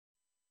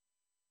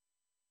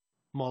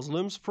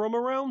Muslims from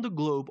around the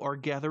globe are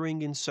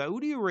gathering in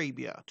Saudi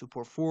Arabia to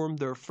perform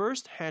their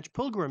first Hajj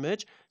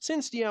pilgrimage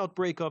since the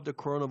outbreak of the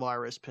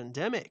coronavirus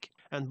pandemic.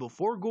 And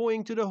before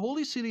going to the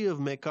holy city of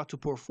Mecca to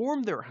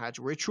perform their Hajj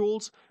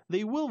rituals,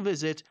 they will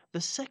visit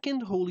the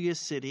second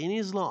holiest city in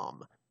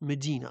Islam,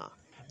 Medina.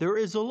 There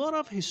is a lot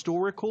of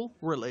historical,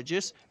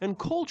 religious, and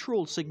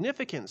cultural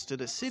significance to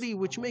the city,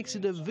 which makes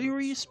it a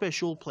very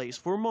special place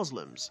for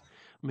Muslims.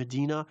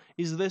 Medina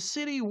is the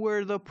city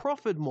where the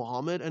Prophet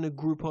Muhammad and a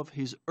group of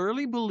his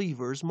early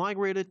believers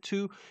migrated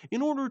to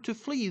in order to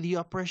flee the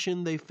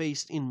oppression they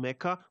faced in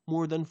Mecca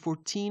more than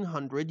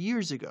 1400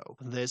 years ago.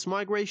 This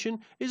migration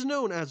is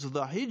known as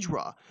the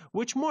Hijrah,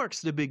 which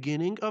marks the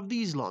beginning of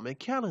the Islamic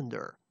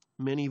calendar.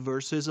 Many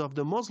verses of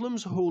the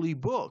Muslims' holy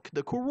book,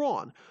 the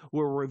Quran,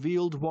 were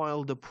revealed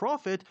while the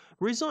Prophet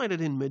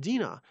resided in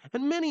Medina,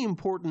 and many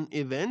important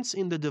events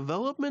in the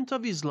development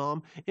of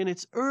Islam in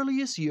its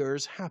earliest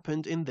years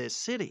happened in this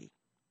city.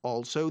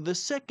 Also, the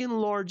second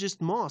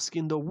largest mosque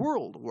in the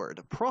world, where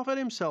the Prophet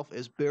himself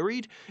is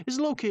buried, is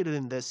located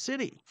in this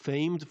city.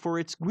 Famed for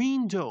its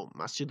green dome,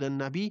 Masjid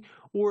al-Nabi,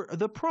 or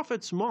the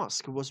Prophet's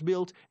Mosque, was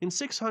built in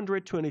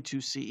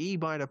 622 CE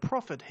by the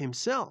Prophet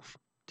himself.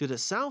 To the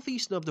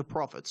southeast of the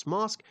Prophet's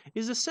Mosque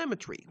is a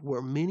cemetery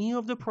where many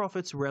of the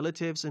Prophet's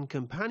relatives and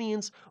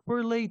companions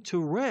were laid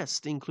to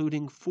rest,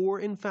 including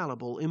 4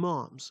 infallible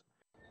imams.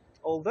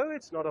 Although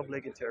it's not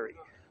obligatory,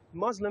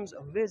 Muslims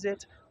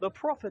visit the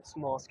Prophet's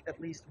Mosque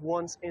at least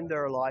once in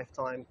their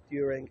lifetime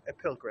during a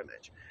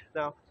pilgrimage.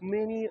 Now,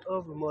 many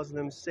of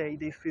Muslims say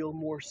they feel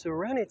more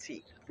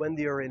serenity when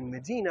they are in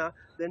Medina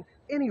than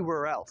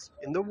anywhere else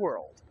in the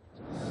world.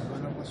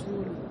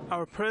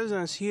 Our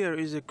presence here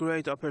is a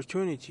great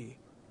opportunity.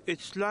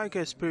 It's like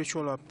a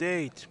spiritual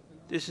update.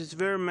 This is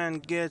where man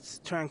gets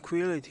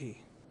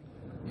tranquility.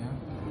 Yeah,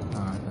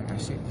 like I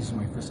said, this is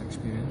my first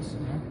experience.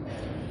 Yeah?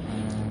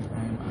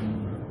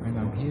 When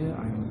I'm here,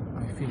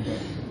 I feel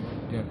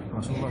that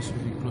Rasulullah is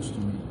really close to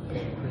me.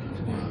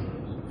 Yeah.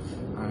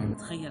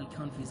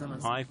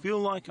 I feel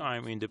like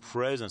I'm in the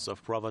presence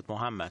of Prophet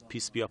Muhammad,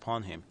 peace be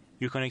upon him.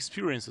 You can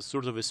experience a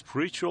sort of a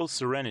spiritual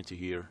serenity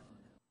here.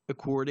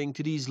 According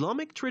to the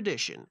Islamic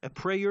tradition, a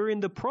prayer in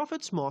the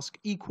Prophet's Mosque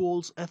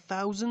equals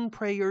 1,000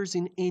 prayers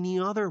in any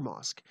other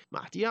mosque.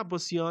 Mahdi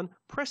Abbasian,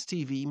 Press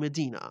TV,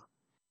 Medina.